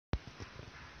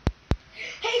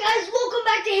Hey guys, welcome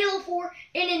back to Halo 4.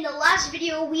 And in the last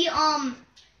video, we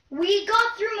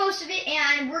got through most of it,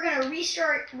 and we're gonna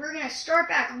restart. We're gonna start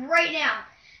back right now.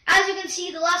 As you can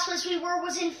see, the last place we were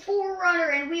was in Forerunner,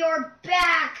 and we are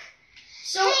back.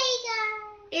 So hey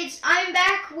guys, I'm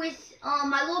back with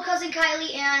my little cousin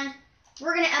Kylie, and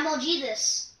we're gonna MLG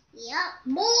this. Yep.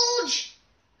 Mulge,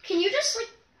 can you just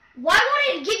why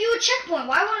won't it give you a checkpoint?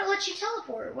 Why won't it let you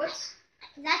teleport? What's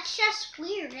That's just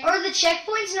weird. Are the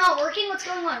checkpoints not working? What's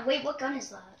going on? Wait, what gun is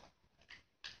that?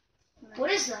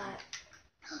 What is that?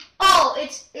 Oh,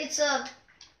 it's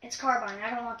carbine. I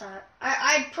don't want that.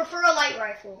 I prefer a light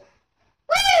rifle.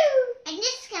 Woo! I'm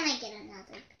just gonna get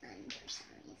another gun for some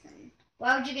reason.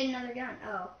 Why would you get another gun?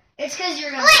 Oh, it's because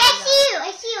you're gonna. Wait,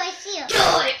 I see you. Do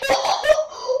it!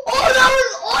 Oh, that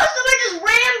was awesome! I just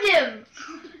rammed him.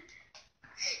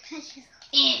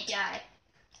 And die.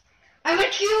 I'm gonna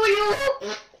kill you.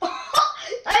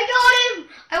 I got him.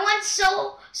 I went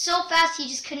so fast he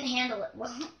just couldn't handle it.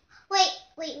 What? Wait.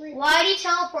 Why did he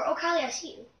teleport? Oh, Kylie, I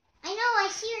see you. I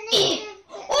see your name.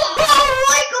 Oh,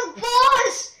 like a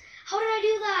boss! How did I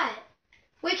do that?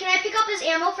 Wait, can I pick up this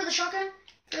ammo for the shotgun?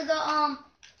 For the I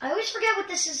always forget what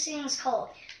this thing is called.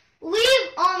 Leave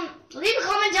a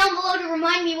comment down below to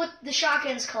remind me what the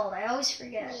shotgun's called. I always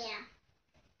forget. Yeah.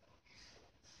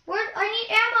 What? I need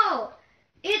ammo.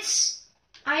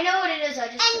 I know what it is. I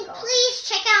just And forgot. please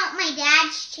check out my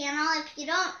dad's channel if you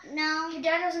don't know. Your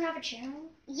dad doesn't have a channel?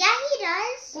 Yeah, he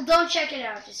does. Well, don't check it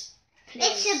out. Just please.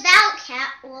 It's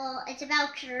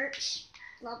about church.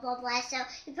 Blah blah blah. So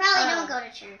you probably don't go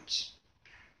to church.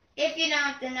 If you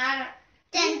don't, then I don't.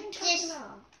 Then What are you talking just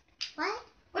about? what?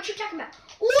 What you talking about?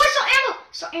 Oh, I saw ammo!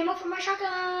 Saw ammo for my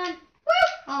shotgun. Woo!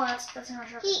 Oh, that's not a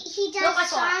shotgun. He does Nope, I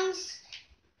saw it. songs.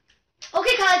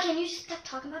 Okay, Kylie, can you stop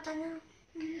talking about that now?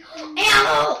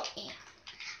 Ammo!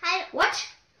 What?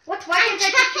 What? Why I'm can't I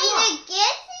pick you trying up? to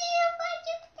get you, but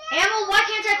you Ammo, why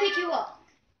can't I pick you up?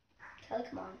 Kylie,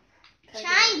 come on. Kylie,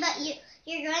 trying, but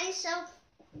you're going so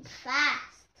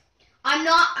fast. I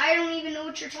don't even know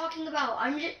what you're talking about.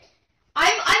 I'm not even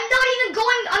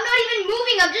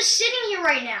moving. I'm just sitting here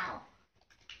right now.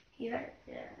 You better,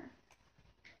 yeah.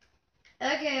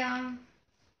 Okay,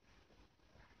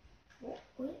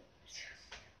 what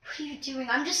are you doing?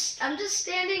 I'm just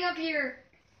standing up here.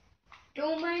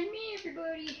 Don't mind me,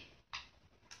 everybody.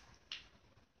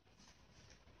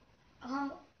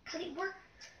 Kylie,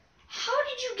 how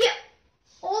did you get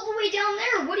all the way down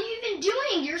there? What are you even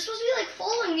doing? You're supposed to be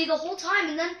following me the whole time,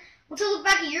 and then once I look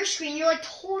back at your screen, you're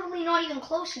totally not even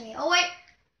close to me. Oh wait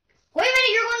a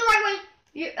minute, you're going the right way.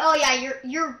 Oh yeah,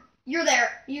 you're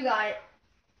there. You got it.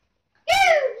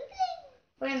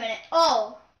 Wait a minute.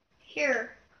 Oh,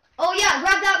 here. Oh yeah,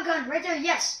 grab that gun right there.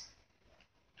 Yes.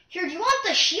 Here, do you want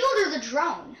the shield or the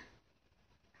drone?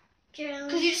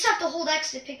 Because you just have to hold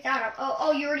X to pick that up.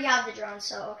 Oh, you already have the drone,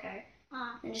 so okay.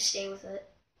 And just stay with it.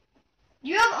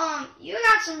 You have you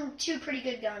got two pretty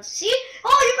good guns. See?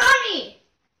 Oh, you found me.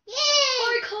 Yay!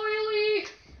 Hi, Kylie.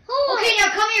 Okay, now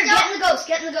come here. Get in the ghost.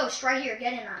 Get in the ghost. Right here.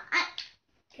 Get in that.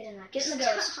 Get in that. Get in the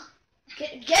ghost.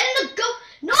 Get in the ghost.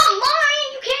 Not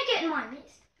mine. You can't get in mine.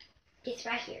 It's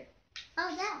right here.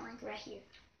 Oh, that one. Right here.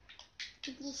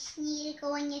 You just need to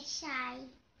go on your side.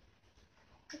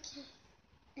 Okay.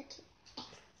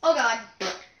 Oh God.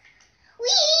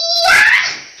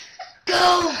 Whee!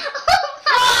 Go.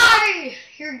 Fly.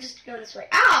 Here, just go this way.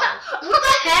 Ow! What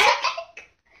the heck?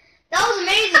 That was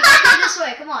amazing. Let's go this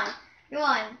way. Come on. Come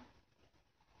on.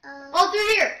 Oh, through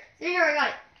here. Through here. I got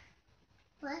it.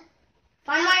 What?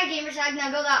 Find my gamer tag.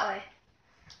 Now go that way.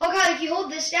 Oh God, if you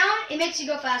hold this down, it makes you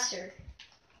go faster.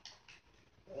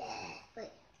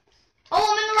 Wait. Oh,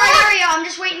 I'm in the right area. I'm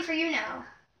just waiting for you now.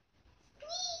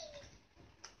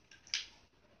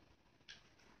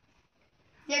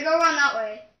 Yeah, go around that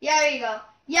way. Yeah, there you go.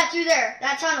 Yeah, through there.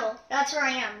 That tunnel. That's where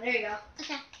I am. There you go.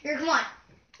 Okay. Here, come on.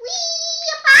 Whee!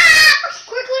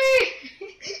 Quickly!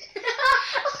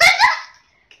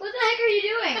 What the heck are you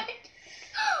doing?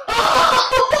 Oh!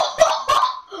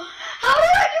 How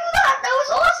did I do that? That was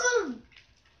awesome!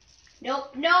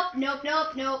 Nope.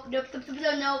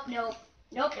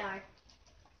 Die.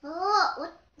 Oh,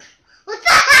 what the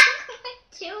heck am I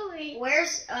doing?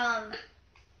 Where's, I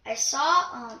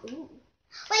saw, ooh.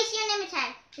 Wait, see your name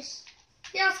tag. Just.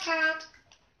 Yes, cat.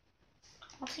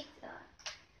 I'll take that.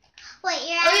 Wait,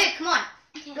 you're. Oh, yeah, come on.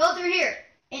 Okay. Go through here.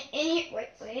 In here. Wait.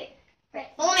 Right.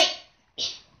 Follow me.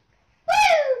 Woo!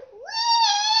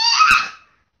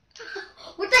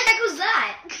 What the heck was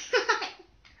that?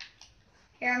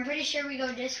 Here, I'm pretty sure we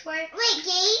go this way. Wait,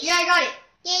 Gage? Yeah, I got it.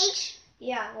 Gage?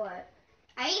 Yeah, what?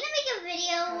 Are you gonna make a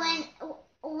video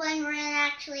when we're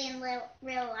actually in real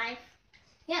life?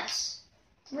 Yes.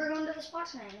 We're going to the spot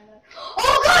tonight.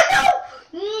 Oh God,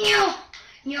 no!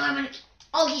 No, I'm gonna.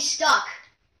 Oh, he's stuck.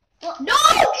 What? No,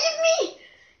 give me.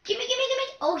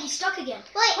 Oh, he's stuck again.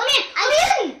 Wait, let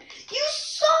me in. You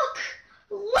suck.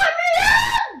 Let me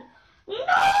in.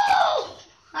 No.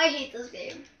 I hate this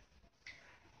game.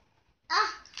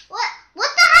 What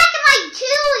the heck am I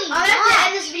doing? I'm gonna have to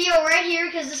end this video right here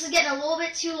because this is getting a little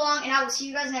bit too long, and I will see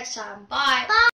you guys next time. Bye. Bye.